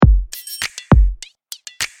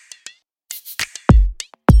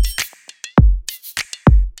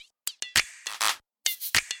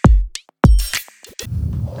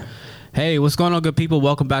Hey, what's going on, good people?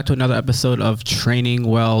 Welcome back to another episode of Training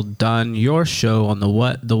Well Done, your show on the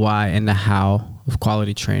what, the why, and the how of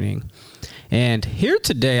quality training. And here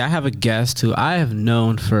today, I have a guest who I have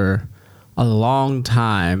known for a long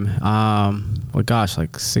time.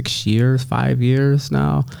 Like 6 years, 5 years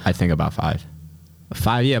now. I think about 5.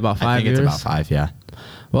 About 5 years. It's about 5, yeah.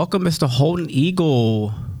 Welcome, Mr. Holden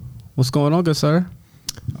Eagle. What's going on, good sir?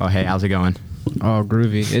 Oh, hey, how's it going? Oh,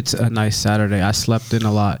 groovy. It's a nice Saturday. I slept in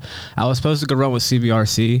a lot. I was supposed to go run with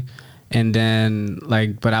CBRC, and then,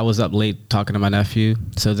 but I was up late talking to my nephew.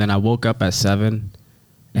 So then I woke up at 7,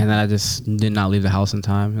 and then I just did not leave the house in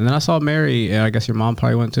time. And then I saw Mary, and I guess your mom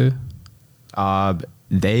probably went too.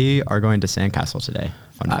 They are going to Sandcastle today.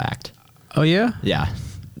 Fun fact. Oh, yeah? Yeah.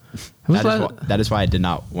 That is why I did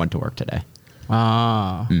not want to work today.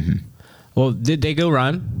 Ah. Mm-hmm. Well, did they go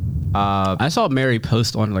run? I saw Mary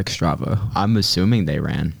post on Strava. I'm assuming they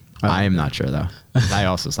ran. Oh, I am not sure though. I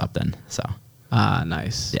also slept in, so.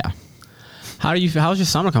 Nice. Yeah. How's your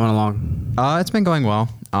summer coming along? It's been going well.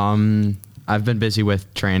 I've been busy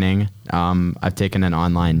with training. I've taken an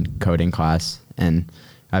online coding class, and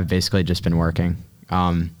I've basically just been working.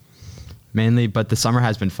 Mainly, but the summer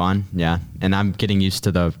has been fun. Yeah, and I'm getting used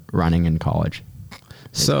to the running in college.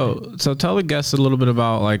 So tell the guests a little bit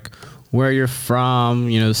about where you're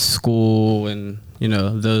from, school, and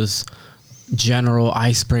those general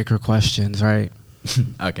icebreaker questions, right?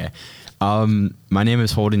 Okay. My name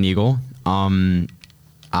is Holden Eagle. I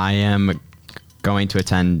am going to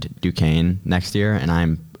attend Duquesne next year, and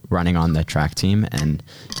I'm running on the track team and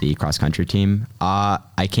the cross country team.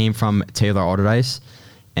 I came from Taylor Alderdice,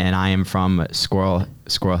 and I am from Squirrel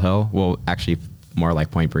Hill. Well, actually more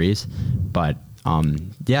like Point Breeze, but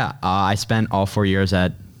I spent all 4 years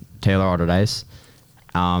at Taylor Alderdice,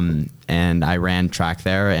 and I ran track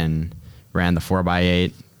there and ran the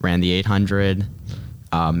 4x8, ran the 800,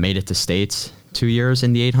 made it to states 2 years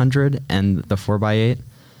in the 800 and the 4x8,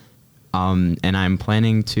 and I'm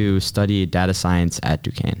planning to study data science at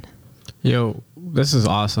Duquesne. Yo, this is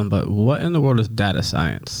awesome, but what in the world is data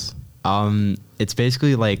science? It's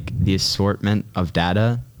basically the assortment of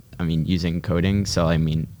data. Using coding. So,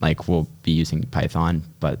 we'll be using Python,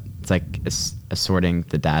 but it's assorting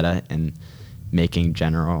the data and making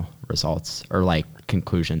general results or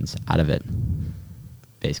conclusions out of it,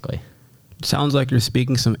 basically. Sounds like you're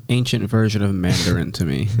speaking some ancient version of Mandarin to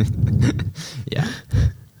me. Yeah.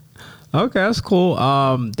 Okay, that's cool.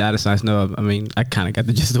 Data science, no, I kind of got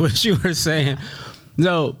the gist of what you were saying.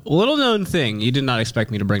 No, little known thing, you did not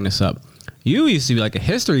expect me to bring this up. You used to be a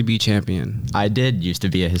History B champion. I did used to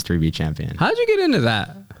be a History B champion. How'd you get into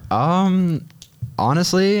that?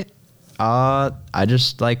 Honestly, I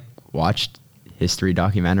just watched history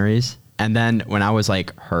documentaries, and then when I was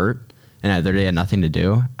hurt and I literally had nothing to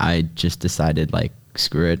do, I just decided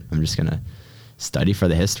screw it, I'm just gonna study for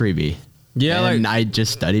the History B. Yeah, and I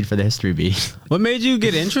just studied for the History B. What made you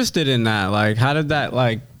get interested in that? How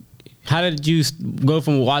did you go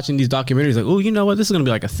from watching these documentaries oh, you know what, this is gonna be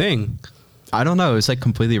a thing? I don't know. It was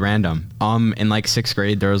completely random. In 6th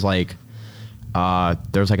grade, there was a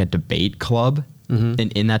debate club,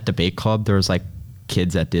 and in that debate club, there was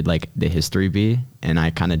kids that did the History B, and I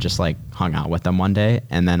kind of just hung out with them one day,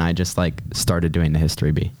 and then I just started doing the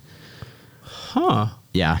History B. Huh?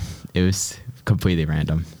 Yeah, it was completely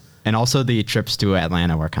random, and also the trips to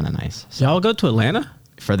Atlanta were kind of nice. So y'all go to Atlanta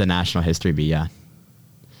for the National History B? Yeah,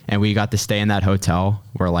 and we got to stay in that hotel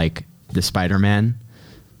where the Spider-Man.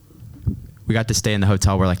 We got to stay in the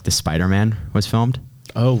hotel where the Spider-Man was filmed.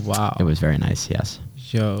 Oh, wow. It was very nice. Yes.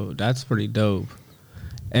 Yo, that's pretty dope.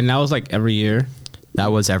 And that was every year? That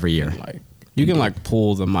was every year. You can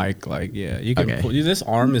pull the mic. You can pull, this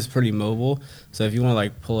arm is pretty mobile. So if you want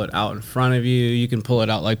to pull it out in front of you, you can pull it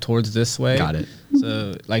out towards this way. Got it.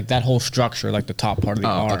 So that whole structure, the top part of the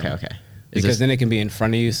arm. Okay. Because then it can be in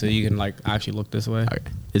front of you, so you can actually look this way.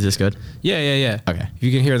 Okay. Is this good? Yeah. Okay. If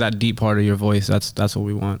you can hear that deep part of your voice, that's what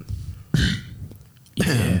we want.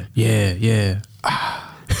 Yeah.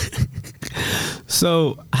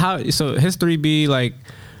 So History B,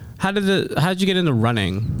 how'd you get into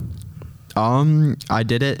running? I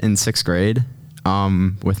did it in 6th grade,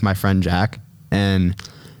 with my friend Jack, and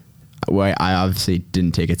I obviously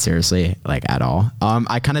didn't take it seriously, at all.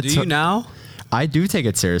 I kind of Do you now? I do take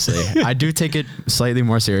it seriously. I do take it slightly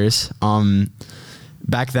more serious.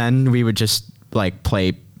 Back then we would just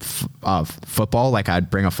play football. I'd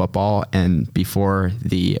bring a football, and before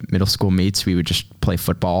the middle school meets, we would just play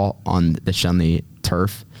football on the Shenley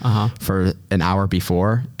turf for an hour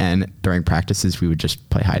before, and during practices we would just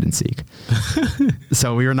play hide and seek.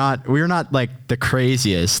 So we were not the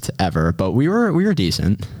craziest ever, but we were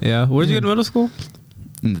decent. Yeah. Where'd you go to middle school?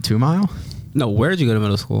 In the 2 mile? No, where did you go to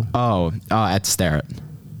middle school? Oh, at Starrett.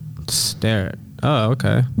 Starrett. Oh,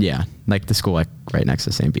 okay. Yeah, like the school like right next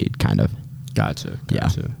to St. Bede, kind of. Gotcha. Yeah.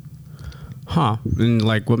 Huh. And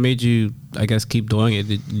like, what made you, I guess, keep doing it?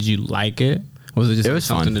 Did you like it? Was it just It was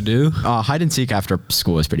something fun to do? Hide and seek after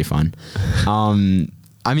school was pretty fun.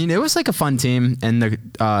 I mean, it was like a fun team, and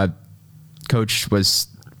the coach was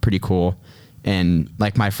pretty cool, and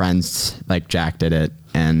like my friends, like Jack did it,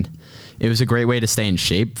 and it was a great way to stay in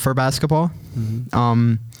shape for basketball.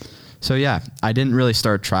 Mm-hmm. So yeah, I didn't really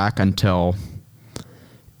start track until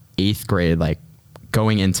 8th grade, like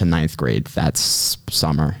going into 9th grade. That's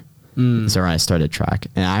summer. So when I started track,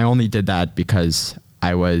 and I only did that because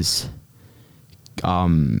I was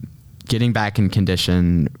getting back in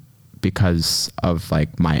condition because of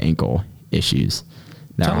like my ankle issues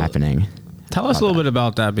that are happening. Tell us a little bit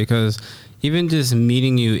about that, because even just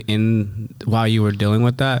meeting you in while you were dealing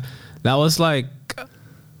with that was like,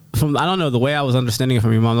 from, I don't know, the way I was understanding it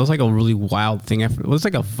from your mom, that was like a really wild thing. It was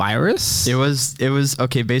like a virus. It was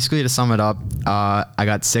okay. Basically, to sum it up, I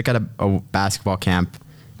got sick at a basketball camp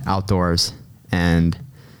outdoors, and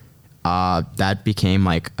that became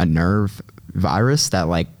like a nerve virus that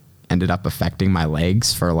like ended up affecting my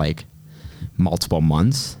legs for like multiple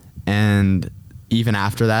months. And even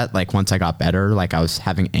after that, like once I got better, like I was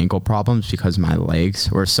having ankle problems because my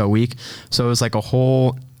legs were so weak. So it was like a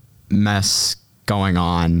whole mess going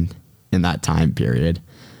on in that time period.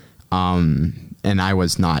 And I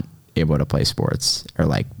was not able to play sports, or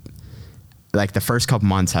like the first couple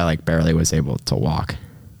months I like barely was able to walk.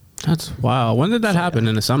 That's wow. When did that happen?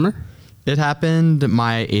 In the summer? It happened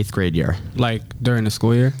my 8th grade year. Like during the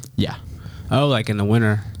school year? Yeah. Oh, like in the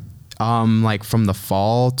winter. Like from the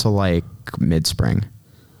fall to like mid-spring.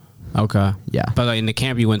 Okay. Yeah. But like in the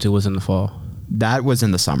camp you went to was in the fall. That was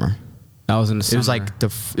in the summer. That was in the summer.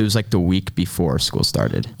 It was like the week before school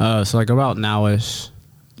started. Oh, so like about nowish.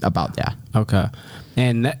 About, yeah. Okay.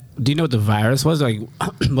 And do you know what the virus was? Like,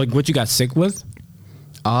 like what you got sick with?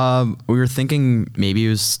 We were thinking maybe it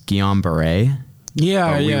was Guillain-Barré.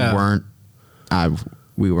 Yeah, but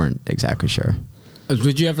we weren't exactly sure.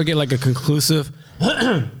 Did you ever get like a conclusive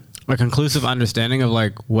understanding of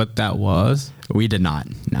like what that was? We did not.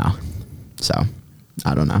 No. So,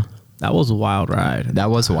 I don't know. That was a wild ride. That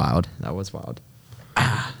was wild.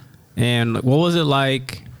 And what was it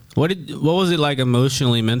like? What was it like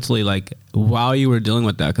emotionally, mentally, like while you were dealing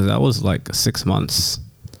with that? Because that was like 6 months.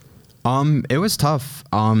 It was tough.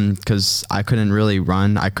 Because I couldn't really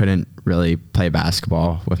run. I couldn't really play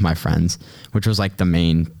basketball with my friends, which was like the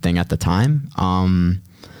main thing at the time.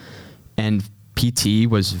 And PT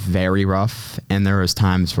was very rough, and there was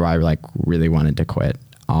times where I like really wanted to quit.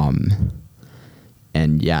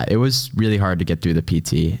 And yeah, it was really hard to get through the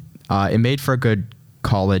PT. It made for a good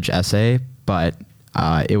college essay, but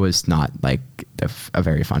it was not like a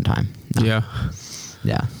very fun time. No. Yeah.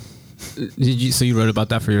 Yeah. So you wrote about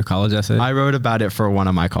that for your college essay? I wrote about it for one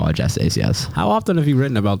of my college essays, yes. How often have you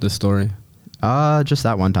written about this story? Just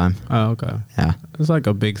that one time. Oh, okay. Yeah. It's like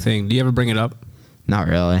a big thing. Do you ever bring it up? Not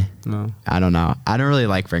really. No. I don't know. I don't really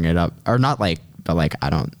like bringing it up, or not like, but like I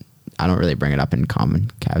don't really bring it up in common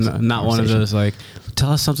conversation. Not one of those like,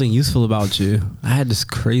 tell us something useful about you. I had this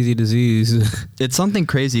crazy disease. It's something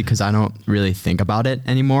crazy because I don't really think about it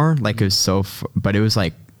anymore. Like it was but it was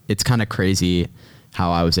like, it's kind of crazy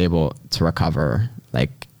how I was able to recover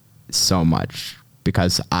like so much,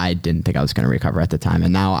 because I didn't think I was going to recover at the time.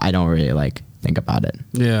 And now I don't really like think about it.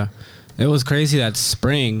 Yeah. It was crazy that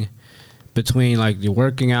spring between like you're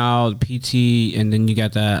working out, PT, and then you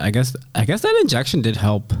got that, I guess that injection did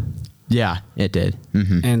help. Yeah, it did.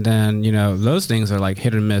 Mm-hmm. And then, you know, those things are like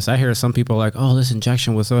hit or miss. I hear some people like, oh, this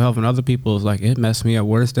injection was so helpful. And other people is like, it messed me up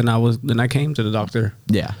worse than I came to the doctor.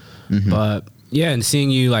 Yeah. Mm-hmm. But yeah, and seeing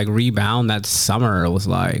you like rebound that summer, it was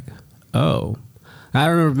like, oh. I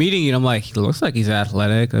remember meeting you and I'm like, he looks like he's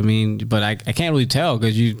athletic. I mean, but I can't really tell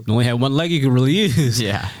because you only had one leg you could really use.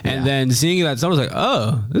 Yeah. And then seeing you that summer, I was like,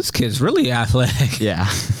 oh, this kid's really athletic. Yeah.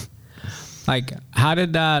 Like, how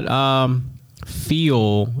did that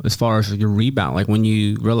feel as far as your rebound? Like when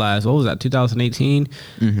you realized, what was that, 2018?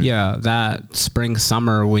 Mm-hmm. Yeah, that spring,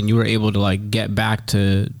 summer when you were able to like get back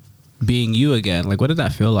to being you again. Like, what did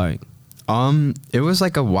that feel like? It was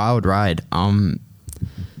like a wild ride.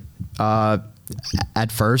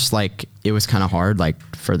 At first, like it was kind of hard,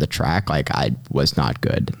 like for the track, like I was not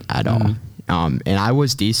good at all. And I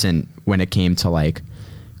was decent when it came to like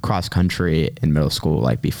cross country in middle school,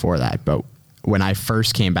 like before that. But when I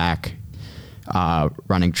first came back,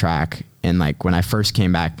 running track, and like when I first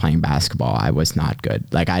came back playing basketball, I was not good.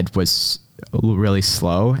 Like I was really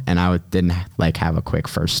slow, and I didn't like have a quick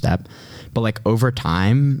first step. but like over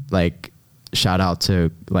time, like shout out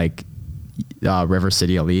to like River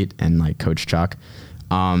City Elite and like Coach Chuck.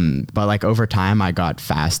 But like over time I got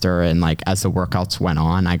faster, and like as the workouts went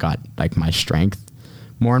on, I got like my strength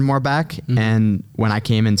more and more back. Mm-hmm. And when I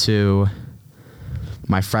came into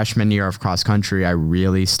my freshman year of cross country, I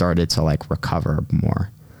really started to like recover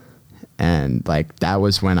more. And like that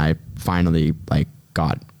was when I finally like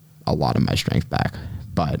got a lot of my strength back.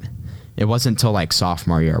 But it wasn't until like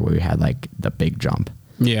sophomore year where we had like the big jump.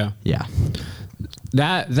 Yeah. Yeah.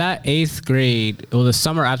 That 8th grade, well, the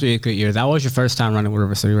summer after 8th grade year, that was your first time running with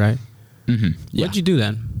River City, right? Mm-hmm. Yeah. What'd you do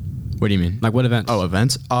then? What do you mean? Like what events? Oh,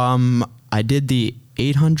 events. I did the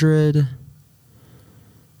 800.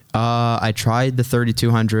 I tried the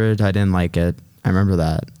 3200. I didn't like it. I remember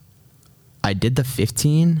that. I did the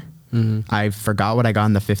 15. Mm-hmm. I forgot what I got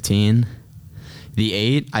in the 15. The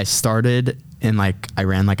 8, I started in like, I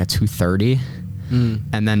ran like a 230.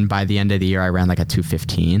 And then by the end of the year, I ran like a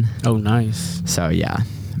 215. Oh, nice. So yeah,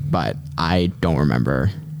 but I don't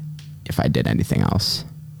remember if I did anything else.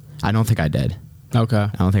 I don't think I did. Okay.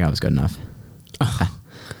 I don't think I was good enough.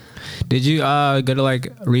 Did you go to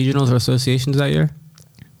like regionals or associations that year?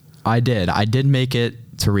 I did. I did make it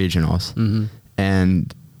to regionals. Mm-hmm.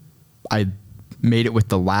 And I made it with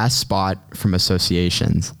the last spot from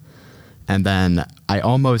associations. And then I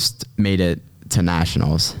almost made it to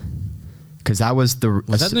nationals. Because that was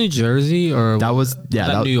was that New Jersey or that was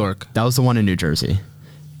that New York? That was the one in New Jersey.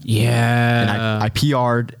 Yeah. And I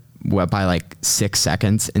PR'd by like 6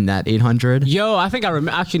 seconds in that 800. Yo, I think I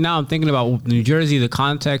remember. Actually, now I'm thinking about New Jersey. The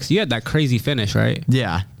context. You had that crazy finish, right?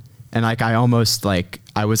 Yeah, and like I almost like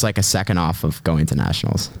I was like a second off of going to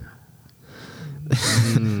nationals.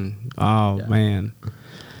 Oh yeah. Man.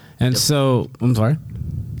 And so I'm sorry.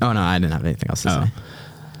 Oh no, I didn't have anything else to say.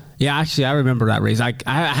 Yeah, actually, I remember that race. I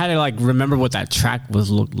had to like remember what that track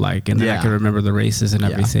looked like, and then I could remember the races and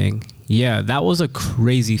everything. Yeah, that was a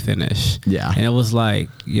crazy finish. Yeah, and it was like,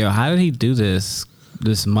 yo, how did he do this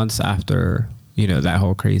months after that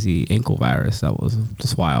whole crazy ankle virus? That was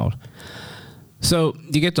just wild. So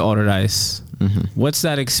you get to Allderdice. Mm-hmm. What's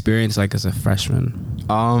that experience like as a freshman?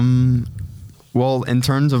 Well, in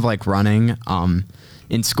terms of like running,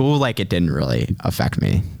 in school, like it didn't really affect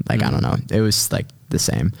me. Like I don't know, it was like the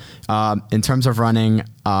same. In terms of running,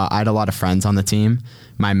 I had a lot of friends on the team.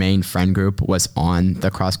 My main friend group was on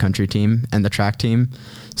the cross country team and the track team.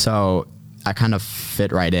 So I kind of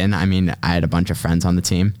fit right in. I mean, I had a bunch of friends on the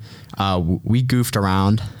team. We goofed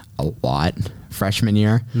around a lot freshman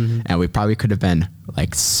year, and we probably could have been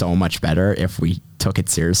like so much better if we took it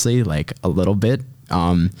seriously, like a little bit.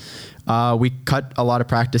 We cut a lot of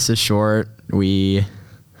practices short.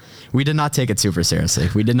 We did not take it super seriously.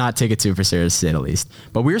 To say the least.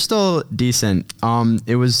 But we were still decent.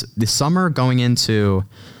 It was the summer going into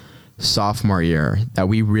sophomore year that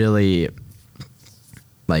we really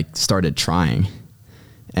like started trying.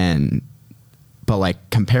 But like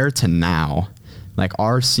compared to now, like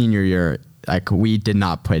our senior year, like we did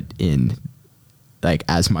not put in like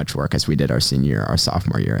as much work as we did our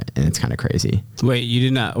sophomore year, and it's kind of crazy. You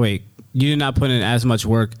did not put in as much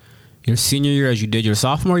work your senior year as you did your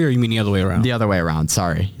sophomore year, or you mean the other way around? The other way around.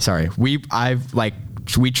 Sorry. We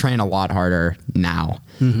train a lot harder now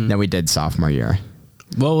than we did sophomore year.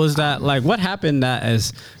 What was that like? What happened that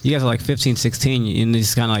as you guys are like 15, 16, and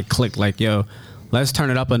just kind of like clicked like, yo, let's turn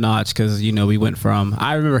it up a notch? Because, we went from,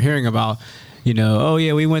 I remember hearing about, oh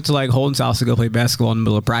yeah, we went to like Holden's house to go play basketball in the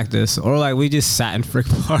middle of practice, or like we just sat in Frick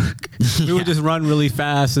Park. We would just run really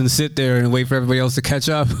fast and sit there and wait for everybody else to catch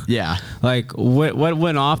up. Yeah. Like what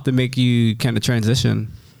went off to make you kind of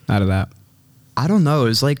transition out of that? I don't know. It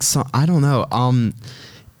was like, I don't know.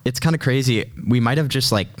 It's kind of crazy. We might have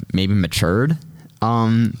just like maybe matured.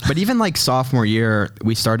 But even like sophomore year,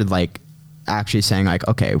 we started like actually saying like,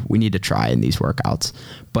 okay, we need to try in these workouts.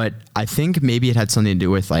 But I think maybe it had something to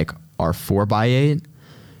do with like our 4x8,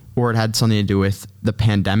 or it had something to do with the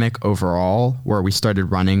pandemic overall, where we started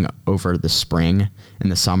running over the spring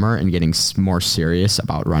and the summer and getting more serious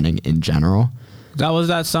about running in general. That was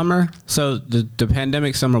that summer? So the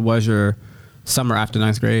pandemic summer was your summer after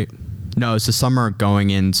 9th grade? No, it's the summer going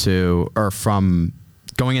into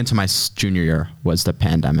my junior year was the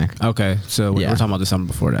pandemic. Okay, so we're talking about the summer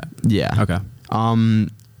before that. Yeah. Okay.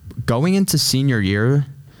 Going into senior year,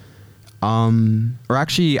 or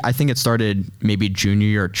actually, I think it started maybe junior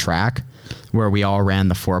year track, where we all ran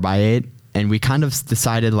the 4x8, and we kind of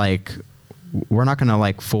decided like we're not gonna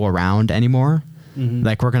like fool around anymore. Mm-hmm.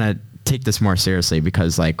 Like we're gonna take this more seriously,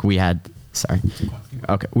 because like we had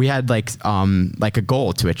like a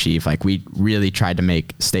goal to achieve. Like we really tried to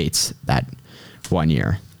make states that one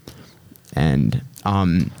year, and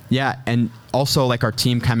Yeah, and also like our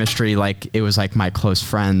team chemistry, like it was like my close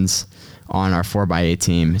friends on our 4x8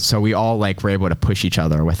 team, so we all like were able to push each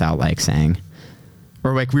other without like saying,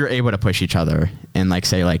 or like we were able to push each other and like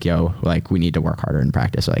say like, yo, like we need to work harder in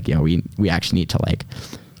practice, or like, yo, we actually need to like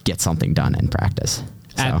get something done in practice.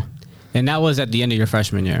 So and that was at the end of your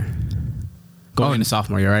freshman year, going into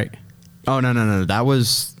sophomore year, right? Oh no, that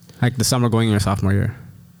was Like the summer going into your sophomore year.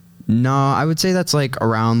 no, I would say that's like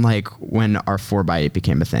around like when our 4x8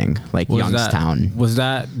 became a thing, like Youngstown. Was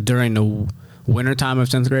that during the winter time of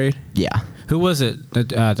 10th grade? Yeah. Who was it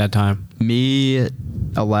at that time? Me,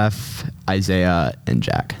 Aleph, Isaiah, and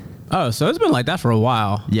Jack. Oh, so it's been like that for a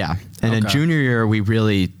while. Yeah. And then Okay. junior year, we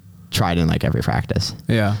really tried in like every practice.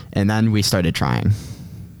 Yeah. And then we started trying.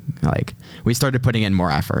 Like we started putting in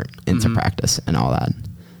more effort into practice and all that.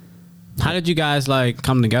 How did you guys like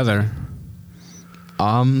come together?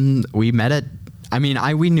 We met at, I mean,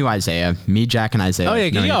 we knew Isaiah, me, Jack, and Isaiah. Oh yeah,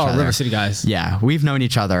 known you each all other. River City guys. Yeah, we've known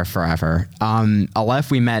each other forever. Aleph,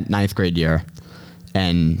 we met 9th grade year,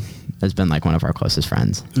 and has been like one of our closest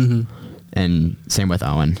friends. Mm-hmm. And same with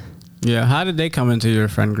Owen. Yeah. How did they come into your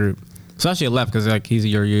friend group? Especially left because like he's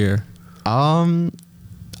your year.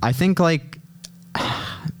 I think like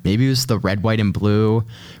maybe it was the red, white, and blue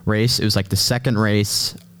race. It was like the second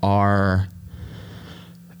race our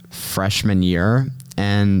freshman year,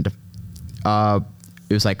 and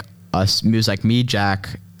it was like us. It was like me,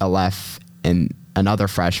 Jack, Aleph, and another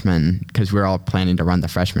freshman, because we were all planning to run the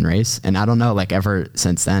freshman race. And I don't know, like ever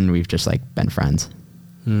since then, we've just like been friends.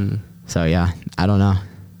 So yeah, I don't know.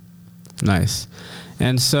 Nice.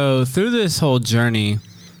 And so through this whole journey,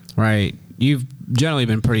 right, you've generally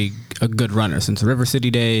been a good runner since the River City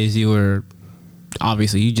days. You were,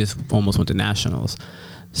 obviously, you just almost went to nationals.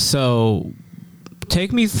 So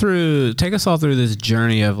take us all through this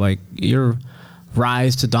journey of like your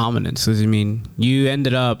rise to dominance. Because I mean, you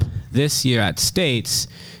ended up this year at States,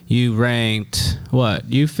 you ranked what?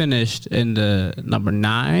 You finished in the number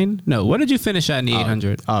 9? No, what did you finish at in the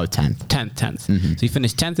 800? Oh, 10th. 10th. Mm-hmm. So you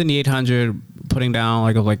finished 10th in the 800, putting down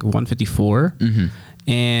like 154. Mm-hmm.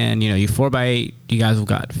 And, you 4x8, you guys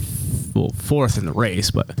got 4th in the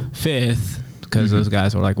race, but 5th, because those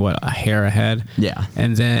guys were like, a hair ahead. Yeah.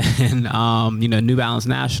 And then, New Balance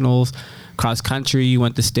Nationals, cross country, you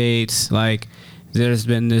went to States. Like, there's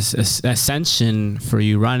been this ascension for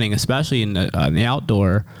you running, especially in the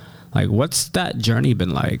outdoor. Like, what's that journey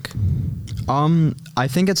been like? I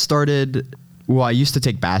think it started, I used to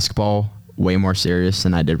take basketball way more serious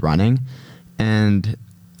than I did running. And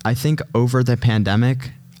I think over the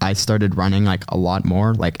pandemic, I started running like a lot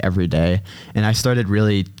more, like every day. And I started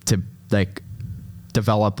really to like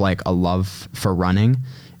develop like a love for running,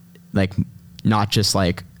 like not just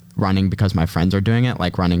like running because my friends are doing it,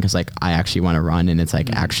 like running because like I actually want to run, and it's like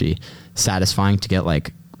actually satisfying to get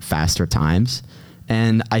like faster times.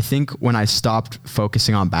 And I think when I stopped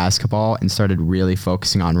focusing on basketball and started really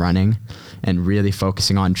focusing on running and really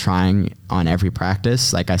focusing on trying on every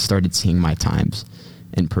practice, like I started seeing my times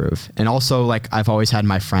improve. And also like I've always had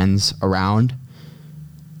my friends around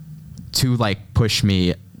to like push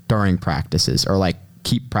me during practices or like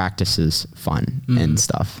keep practices fun and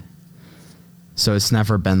stuff. So it's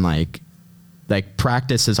never been like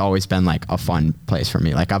practice has always been like a fun place for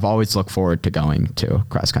me. Like I've always looked forward to going to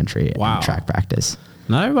cross country and track practice.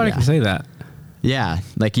 Not everybody can say that. Yeah.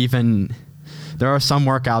 Like even there are some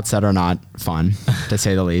workouts that are not fun to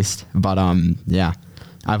say the least, but yeah,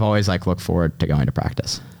 I've always like looked forward to going to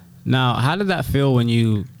practice. Now, how did that feel when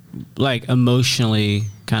you like emotionally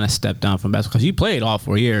kind of stepped down from basketball? Because you played all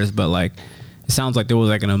 4 years, but like it sounds like there was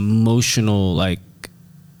like an emotional like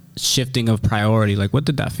shifting of priority. Like what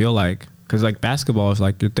did that feel like? Because like basketball is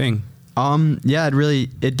like your thing. Yeah,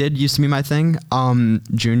 it did used to be my thing.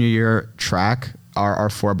 Junior year track, our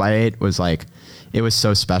 4x8 was like, it was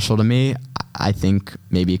so special to me. I think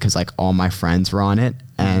maybe because like all my friends were on it,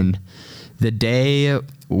 and the day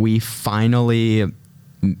we finally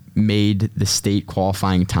made the state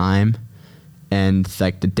qualifying time, and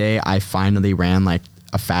like the day I finally ran like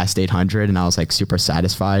a fast 800, and I was like super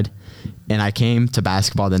satisfied, and I came to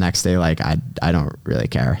basketball the next day like I don't really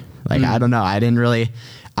care. Like I don't know, I didn't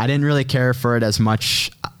really care for it as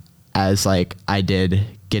much as like I did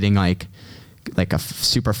getting like a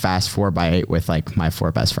super fast 4x8 with like my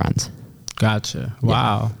 4 best friends. Gotcha.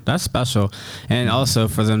 Wow. Yeah. That's special. And also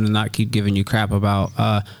for them to not keep giving you crap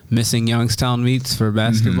about missing Youngstown meets for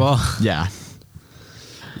basketball. Yeah.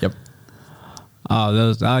 Yep.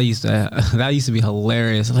 Oh, that used to be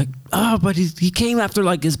hilarious. Like, but he came after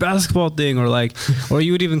like his basketball thing, or like, or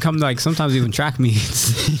you would even come to like sometimes even track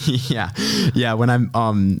meets. Yeah. When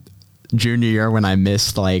I'm junior year, when I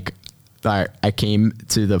missed like I came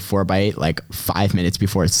to the 4x8 like 5 minutes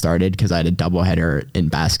before it started because I had a doubleheader in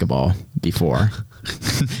basketball before.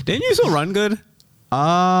 Didn't you still run good?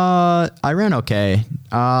 I ran okay.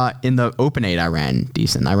 In the open 8, I ran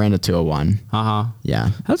decent. I ran a 201.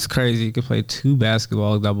 Yeah. That's crazy. You could play 2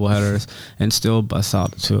 basketball doubleheaders and still bust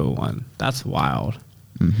out 201. That's wild.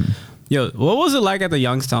 Yo, what was it like at the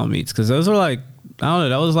Youngstown meets? Because those were like, I don't know,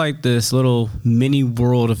 that was like this little mini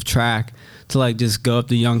world of track to like just go up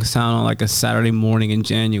to Youngstown on like a Saturday morning in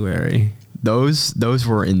January. Those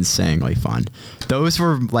were insanely fun. Those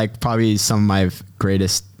were like probably some of my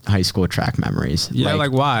greatest high school track memories. Yeah,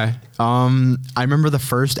 like why? I remember the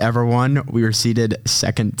first ever one, we were seated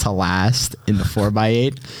second to last in the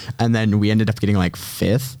 4x8, and then we ended up getting like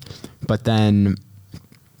 5th. But then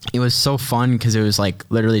it was so fun because it was like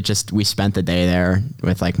literally just, we spent the day there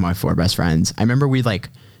with like my 4 best friends. I remember we like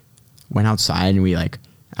went outside and we like,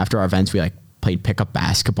 after our events, we like played pickup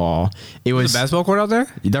basketball. It was a basketball court out there?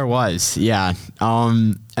 There was, yeah.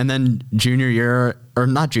 And then junior year, or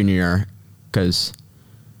not junior year, because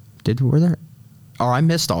were there? Oh, I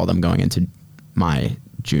missed all of them going into my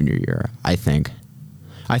junior year, I think.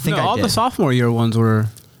 I No, all the sophomore year ones were.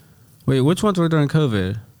 Wait, which ones were during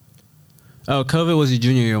COVID? Oh, COVID was your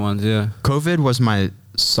junior year ones, yeah. COVID was my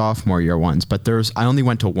sophomore year ones, but I only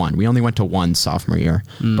went to one. We only went to one sophomore year.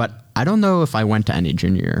 But I don't know if I went to any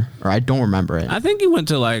junior year, or I don't remember it. I think you went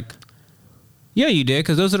to like, yeah, you did,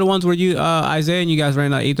 because those are the ones where you, Isaiah and you guys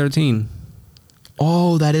ran like 813.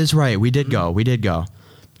 Oh, that is right. We did go.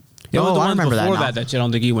 It was the I ones remember before that that you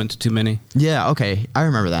don't think you went to too many. Yeah, okay. I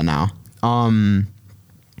remember that now. And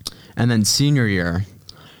then senior year,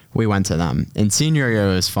 we went to them. And senior year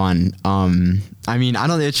was fun. I mean,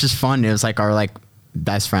 it's just fun. It was like our like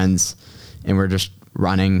best friends, and we're just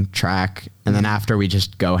running track. And then after, we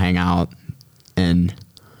just go hang out. And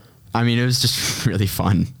I mean, it was just really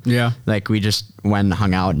fun. Yeah. Like we just went and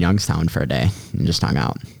hung out in Youngstown for a day and just hung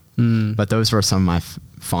out. But those were some of my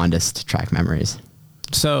fondest track memories.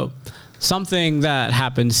 So something that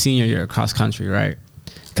happened senior year cross country, right?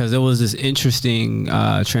 Because there was this interesting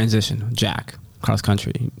transition, Jack, cross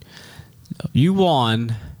country. You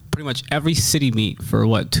won pretty much every city meet for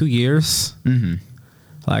what, 2 years?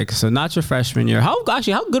 Like, so not your freshman year. How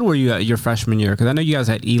good were you at your freshman year? Because I know you guys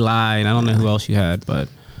had Eli, and I don't know who else you had, but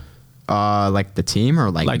like the team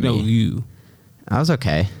or like me? No, you. I was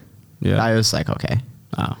okay. Yeah, I was like okay.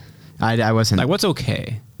 Oh, I wasn't like, what's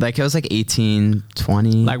okay? Like it was like 18,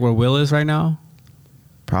 20. Like where Will is right now?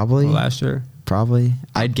 Probably. Or last year? Probably.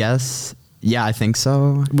 I'd guess. Yeah, I think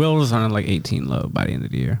so. Will was on like 18 low by the end of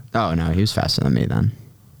the year. Oh no, he was faster than me then.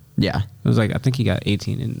 Yeah. It was like, I think he got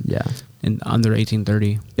 18 in under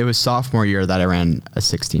 1830. It was sophomore year that I ran a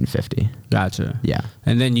 1650. Gotcha. Yeah.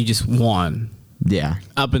 And then you just won. Yeah.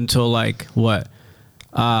 Up until like what?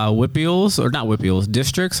 Whippeals, or not Whippeals,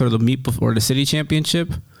 districts, or the meet before the city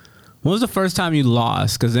championship. When was the first time you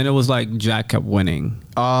lost? Because then it was like Jack kept winning.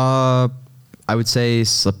 I would say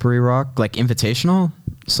Slippery Rock, like Invitational,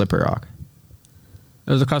 Slippery Rock.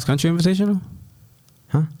 It was a cross country invitational?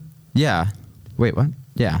 Huh? Yeah. Wait, what?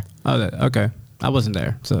 Yeah. Oh, okay. I wasn't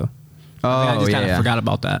there, so I just kind of forgot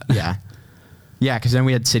about that. Yeah. Yeah, because then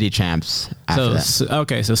we had city champs after that.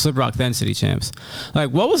 So Slippery Rock, then city champs. Like,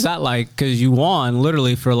 what was that like? Because you won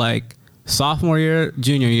literally for like sophomore year,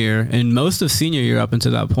 junior year, and most of senior year up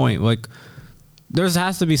until that point. Like, there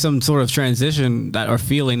has to be some sort of transition or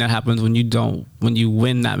feeling that happens when you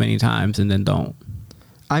win that many times and then don't.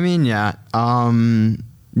 I mean, yeah.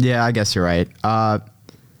 Yeah, I guess you're right.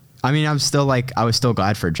 I mean, I was still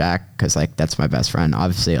glad for Jack because like that's my best friend.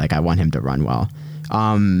 Obviously, like I want him to run well.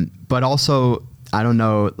 But also, I don't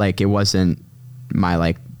know, like it wasn't my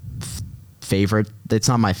like favorite. It's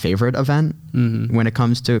not my favorite event when it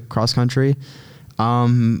comes to cross country. I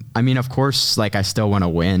mean, of course, like I still want to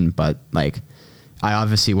win, but like I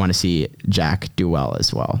obviously want to see Jack do well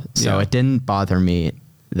as well. So it didn't bother me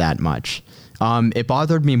that much. It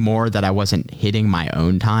bothered me more that I wasn't hitting my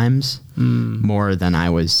own times more than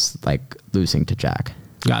I was like losing to Jack.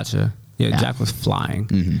 Gotcha. Yeah. Jack was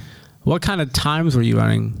flying. What kind of times were you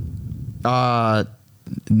running? Not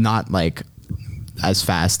like as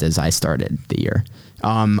fast as I started the year.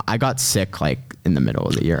 I got sick like in the middle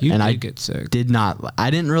of the year, and I get sick. I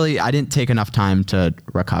didn't take enough time to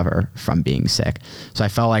recover from being sick. So I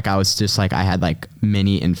felt like I was just like, I had like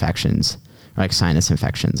mini infections, like sinus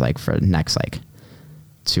infections, like for the next like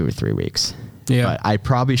 2 or 3 weeks. Yeah. But I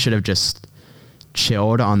probably should have just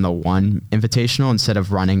chilled on the one invitational instead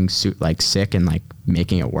of running like sick and like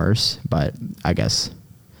making it worse. But I guess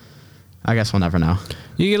we'll never know.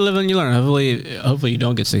 You get to live and you learn. Hopefully you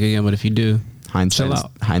don't get sick again. But if you do, Chill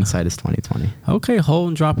out. Hindsight is 2020. Okay,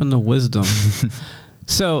 Holden dropping the wisdom.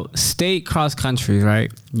 So, state cross country,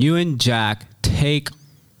 right? You and Jack take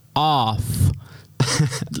off.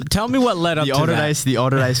 Tell me what led up to that. The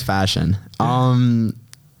Allderdice fashion.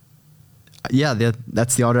 Yeah,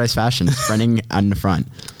 that's the Allderdice fashion, sprinting on the front.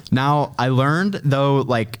 Now, I learned, though,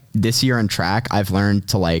 like, this year in track, I've learned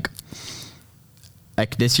to, like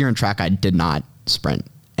this year in track, I did not sprint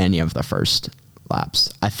any of the first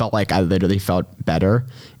laps. I felt like I literally felt better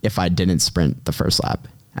if I didn't sprint the first lap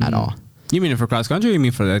at all. You mean it for cross country or you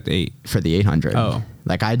mean for like the 8? For the 800. Oh.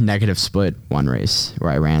 Like, I had negative split one race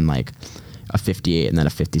where I ran, like, a 58 and then a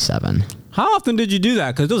 57. How often did you do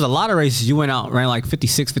that? Because there was a lot of races you went out ran like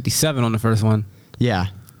 56, 57 on the first one. Yeah.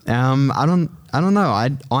 I don't know.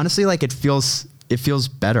 I honestly, like, it feels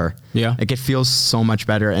better. Yeah. Like, it feels so much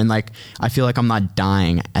better. And, like, I feel like I'm not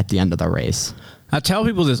dying at the end of the race. I tell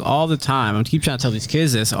people this all the time. I keep trying to tell these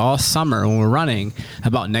kids this all summer when we're running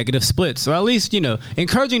about negative splits. Or at least,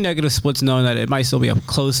 encouraging negative splits, knowing that it might still be a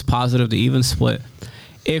close positive to even split.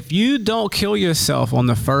 If you don't kill yourself on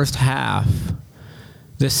the first half,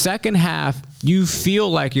 the second half, you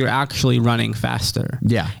feel like you're actually running faster.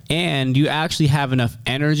 Yeah. And you actually have enough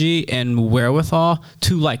energy and wherewithal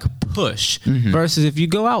to like push. Versus if you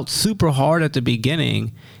go out super hard at the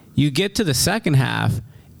beginning, you get to the second half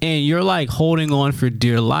and you're like holding on for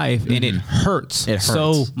dear life and it hurts. It hurts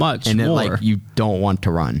so much and more. Like, you don't want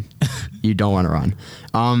to run. You don't want to run.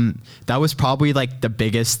 That was probably like the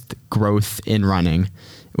biggest growth in running.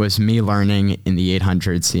 It was me learning in the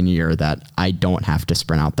 800 senior year that I don't have to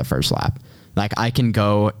sprint out the first lap. Like, I can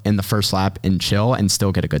go in the first lap and chill and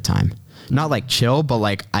still get a good time. Not like chill, but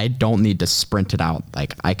like I don't need to sprint it out.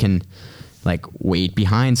 Like, I can like wait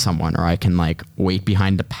behind someone, or I can like wait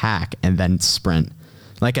behind the pack and then sprint.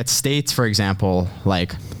 Like at States, for example,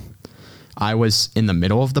 like I was in the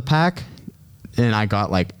middle of the pack and I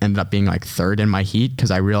got like, ended up being like third in my heat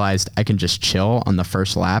because I realized I can just chill on the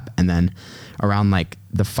first lap and then around like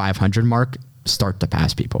the 500 mark start to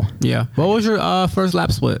pass people. Yeah. What was your first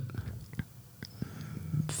lap split?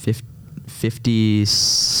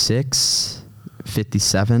 56,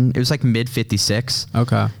 57. It was like mid 56.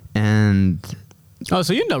 Okay. And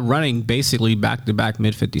so you ended up running basically back to back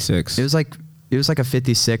mid 56. It was like a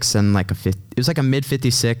 56 and like it was like a mid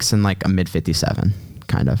 56 and like a mid 57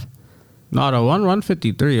 kind of. No, the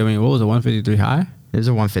 153. I mean, what was a 153 high? It was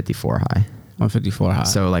a 154 high. 154 high.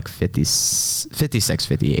 So like 56,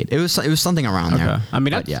 58. It was something around there. I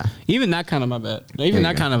mean, yeah. Even that kind of, my bet. Even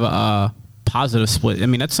that kind of a positive split. I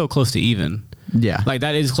mean, that's so close to even. Yeah. Like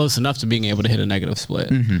that is close enough to being able to hit a negative split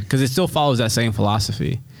because it still follows that same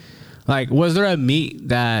philosophy. Like, was there a meet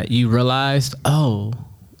that you realized, oh,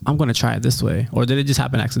 I'm going to try it this way? Or did it just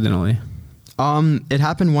happen accidentally? It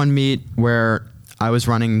happened one meet where I was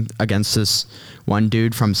running against this one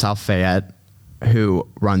dude from South Fayette who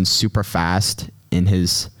runs super fast in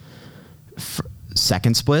his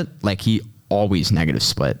second split. Like, he always negative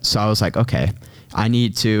split. So I was like, okay, I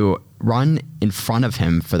need to run in front of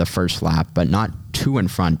him for the first lap, but not too in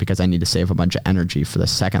front because I need to save a bunch of energy for the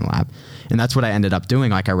second lap. And that's what I ended up doing.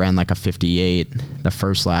 Like, I ran like a 58 the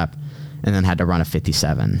first lap and then had to run a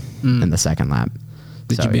 57 in the second lap.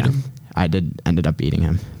 Did you beat him? I ended up beating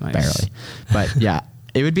him. Nice. Barely. But yeah,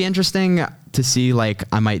 it would be interesting to see, like,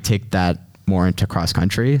 I might take that more into cross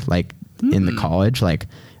country, like in the college. Like,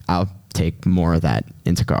 I'll take more of that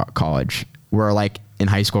into college, where like in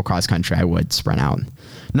high school cross country, I would sprint out.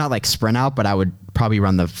 Not like sprint out, but I would probably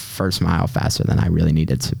run the first mile faster than I really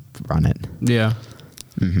needed to run it. Yeah.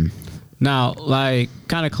 Now, like,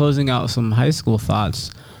 kind of closing out some high school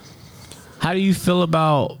thoughts. How do you feel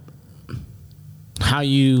about how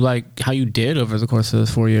you did over the course of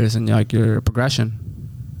those 4 years and like your progression?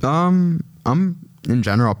 I'm in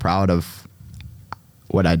general proud of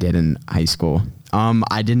what I did in high school.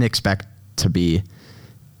 I didn't expect to be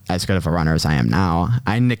as good of a runner as I am now.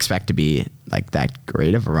 I didn't expect to be like that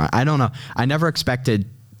great of a runner. I don't know. I never expected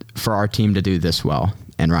for our team to do this well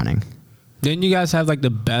in running. Didn't you guys have like the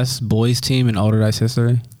best boys team in Allderdice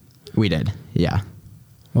history? We did. Yeah.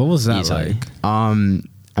 What was that Easily. like?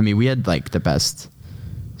 I mean, we had like the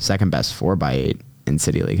second best 4x8 in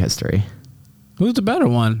City League history. Who's the better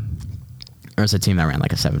one? There was a team that ran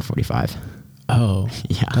like a 7:45. Oh,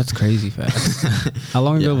 yeah. That's crazy fast. How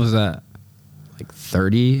long ago was that? Like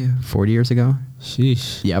 30, 40 years ago.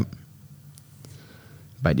 Sheesh. Yep.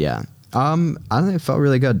 But yeah, I don't think it felt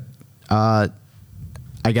really good. I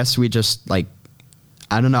guess we just like,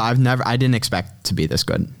 I don't know. I didn't expect to be this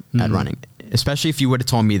good at running, especially if you would have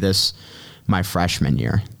told me this my freshman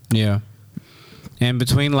year. Yeah. And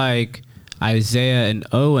between like Isaiah and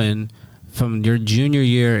Owen, from your junior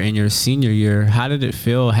year and your senior year, how did it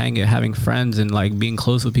feel having friends and like being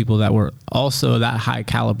close with people that were also that high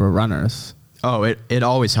caliber runners? Oh, it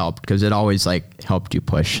always helped because it always like helped you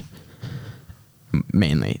push.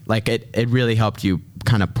 Mainly, like it really helped you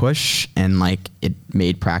kind of push, and like it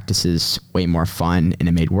made practices way more fun, and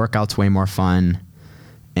it made workouts way more fun,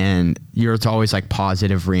 and it's always like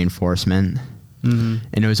positive reinforcement. And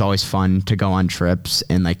it was always fun to go on trips,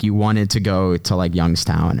 and like you wanted to go to like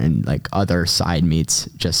Youngstown and like other side meets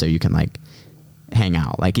just so you can like hang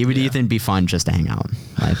out. Like it would even be fun just to hang out.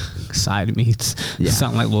 Like side meets. Yeah.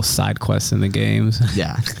 Sound like little side quests in the games.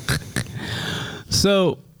 Yeah.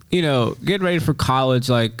 So, getting ready for college,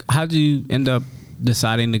 like how did you end up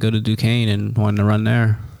deciding to go to Duquesne and wanting to run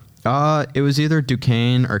there? It was either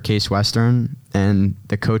Duquesne or Case Western, and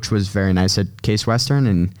the coach was very nice at Case Western,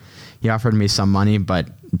 and he offered me some money, but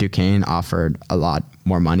Duquesne offered a lot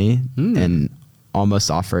more money and almost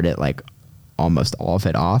offered it like almost all of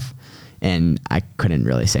it off. And I couldn't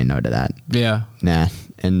really say no to that. Yeah. Nah.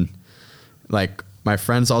 And like my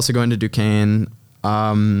friends also going to Duquesne.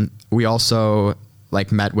 We also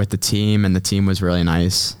like met with the team, and the team was really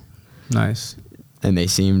nice. Nice. And they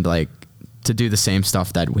seemed like to do the same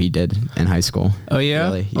stuff that we did in high school. Oh yeah?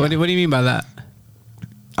 Really. Yeah. What do you mean by that?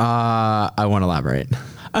 I won't elaborate.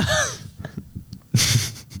 I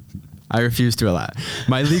refuse to elaborate.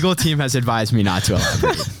 My legal team has advised me not to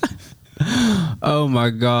elaborate. Oh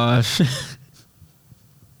my gosh.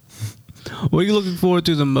 What are you looking forward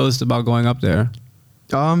to the most about going up there?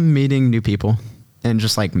 Meeting new people and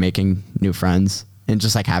just like making new friends and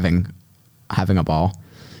just like having a ball.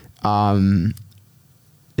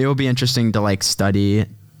 It will be interesting to like study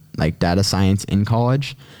like data science in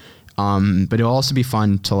college. But it'll also be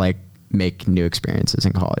fun to like make new experiences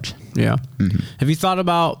in college. Yeah. Have you thought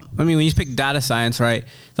about, when you pick data science, right?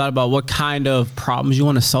 Thought about what kind of problems you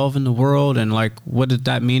want to solve in the world, and like, what did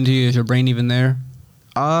that mean to you? Is your brain even there?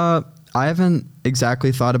 I haven't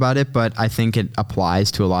exactly thought about it, but I think it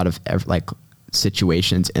applies to a lot of like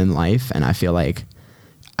situations in life. And I feel like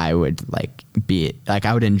I would I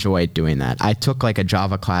would enjoy doing that. I took like a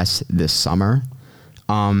Java class this summer.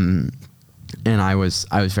 And I was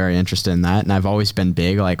very interested in that, and I've always been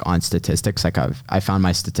big like on statistics. Like I found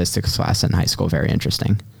my statistics class in high school very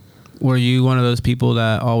interesting. Were you one of those people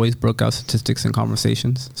that always broke out statistics in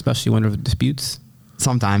conversations, especially when there were disputes?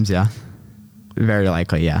 Sometimes, yeah. Very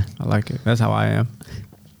likely, yeah. I like it. That's how I am.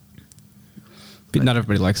 But not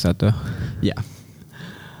everybody likes that though. Yeah.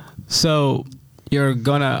 So you're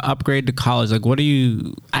gonna upgrade to college. Like, what are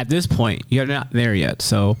you at this point? You're not there yet.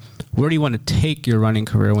 So where do you want to take your running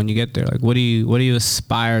career when you get there? Like, what do you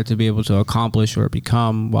aspire to be able to accomplish or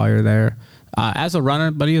become while you're there, as a runner,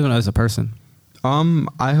 but even as a person?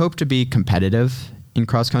 I hope to be competitive in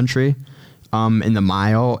cross country, in the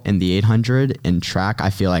mile, in the 800, in track. I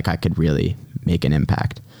feel like I could really make an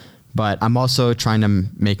impact. But I'm also trying to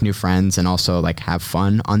make new friends and also like have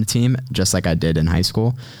fun on the team, just like I did in high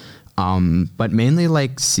school. But mainly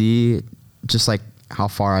like see just like how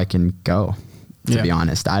far I can go. To be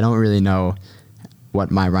honest, I don't really know what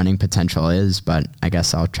my running potential is, but I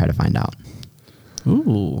guess I'll try to find out.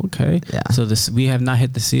 Ooh, okay. Yeah. So we have not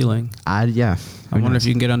hit the ceiling. I wonder if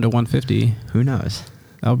you can get under 150. Who knows?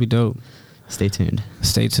 That would be dope. Stay tuned.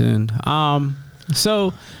 Stay tuned.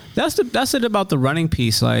 So that's it about the running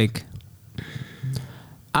piece. Like,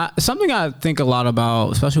 something I think a lot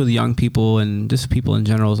about, especially with young people and just people in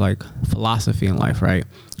general, is like philosophy in life, right?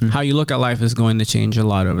 How you look at life is going to change a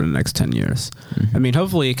lot over the next 10 years. I mean,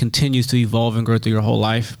 hopefully it continues to evolve and grow through your whole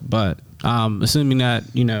life, but assuming that,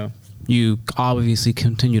 you obviously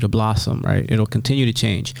continue to blossom, right? It'll continue to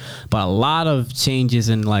change. But a lot of changes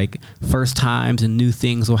and like first times and new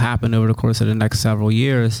things will happen over the course of the next several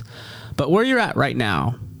years. But where you're at right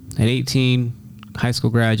now, at 18, high school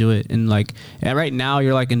graduate, and like right now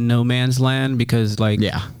you're like in no man's land because like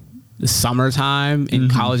the summertime in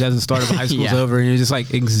college hasn't started, but high school's over, and you're just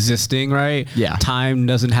like existing, right? Yeah. Time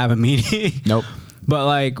doesn't have a meaning. Nope. But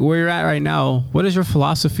like where you're at right now, what is your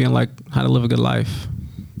philosophy on like how to live a good life?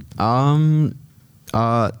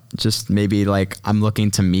 Just maybe like I'm looking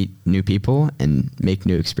to meet new people and make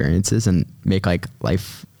new experiences and make like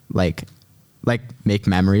life like make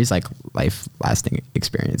memories, like life lasting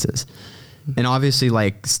experiences. And obviously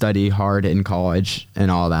like study hard in college and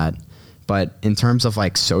all that. But in terms of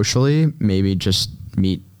like socially, maybe just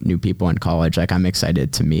meet new people in college. Like I'm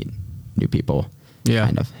excited to meet new people. Yeah.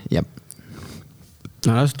 Kind of. Yep.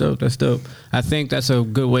 No, that's dope. That's dope. I think that's a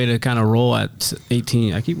good way to kind of roll at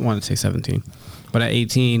 18. I keep wanting to say 17, but at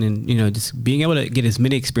 18 and, just being able to get as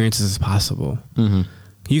many experiences as possible.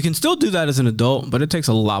 you can still do that as an adult, but it takes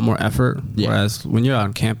a lot more effort. Yeah. Whereas when you're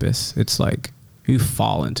on campus, it's like you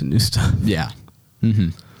fall into new stuff. Yeah. Mm-hmm.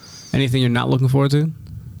 Anything you're not looking forward to?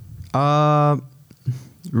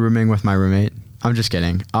 Rooming with my roommate. I'm just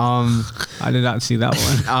kidding. I did not see that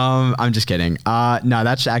one. I'm just kidding. No,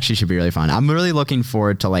 that actually should be really fun. I'm really looking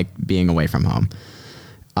forward to like being away from home.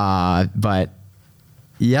 But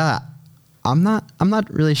yeah, I'm not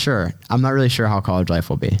really sure. I'm not really sure how college life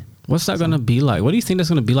will be. What's that gonna be like? What do you think that's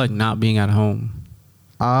gonna be like not being at home?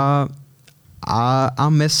 I'll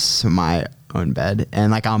miss my own bed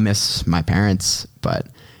and like I'll miss my parents, but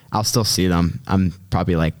I'll still see them. I'm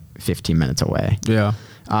probably like 15 minutes away. Yeah.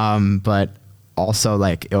 But also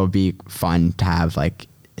like it'll be fun to have like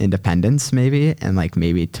independence maybe, and like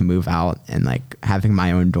maybe to move out and like having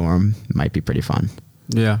my own dorm might be pretty fun.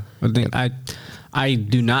 Yeah. I think I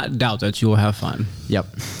do not doubt that you will have fun. Yep.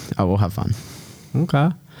 I will have fun.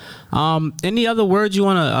 Okay. Any other words you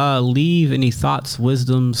want to leave? Any thoughts,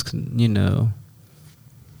 wisdoms, you know?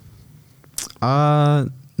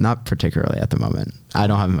 Not particularly at the moment. I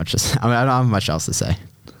don't have much to say. I don't have much else to say.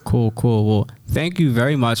 Cool. Well, thank you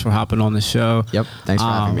very much for hopping on the show. Yep. Thanks for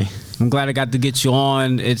having me. I'm glad I got to get you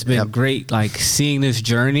on. It's been great, like seeing this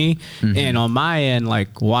journey, and on my end,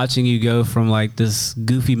 like watching you go from like this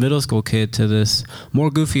goofy middle school kid to this more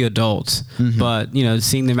goofy adult. But you know,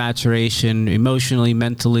 seeing the maturation emotionally,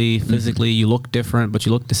 mentally, physically, you look different, but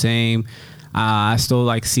you look the same. I still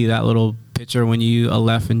like see that little picture when you,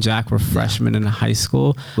 Aleph and Jack were freshmen in high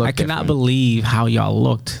school. I cannot believe how y'all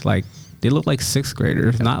looked. Like they looked like sixth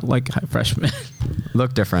graders, not like freshmen.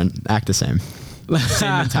 Look different, act the same.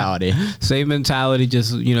 Same mentality. Same mentality,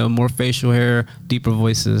 just, you know, more facial hair, deeper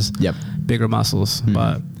voices, bigger muscles.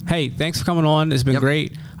 But hey, thanks for coming on. It's been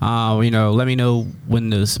great. You know, let me know when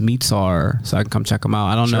those meets are so I can come check them out.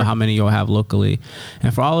 I don't know how many you'll have locally.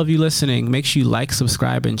 And for all of you listening, make sure you like,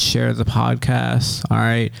 subscribe, and share the podcast. All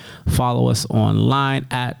right. Follow us online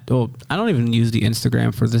I don't even use the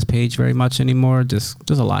Instagram for this page very much anymore. Just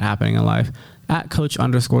there's a lot happening in life. At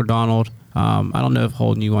Coach_Donald. I don't know if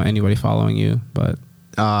Holden, you want anybody following you, but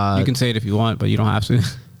you can say it if you want, but you don't have to.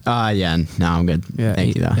 Yeah, no, I'm good. Yeah,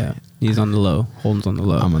 Thank you though. Yeah. He's on the low. Holden's on the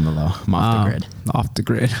low. I'm on the low. I'm off the grid. Off the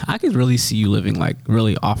grid. I could really see you living like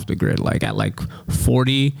really off the grid, like at like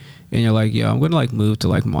 40, and you're like, yo, I'm gonna like move to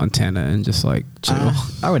like Montana and just like chill.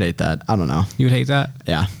 I would hate that. I don't know. You would hate that?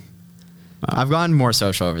 Yeah. I've gotten more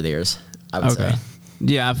social over the years, I would say.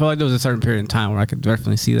 Yeah, I feel like there was a certain period in time where I could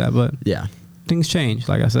definitely see that, but yeah, things change,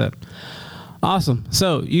 like I said. Awesome.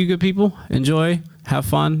 So you good people, enjoy, have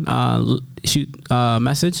fun, shoot a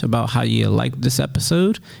message about how you liked this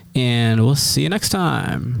episode, and we'll see you next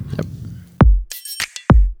time. Yep.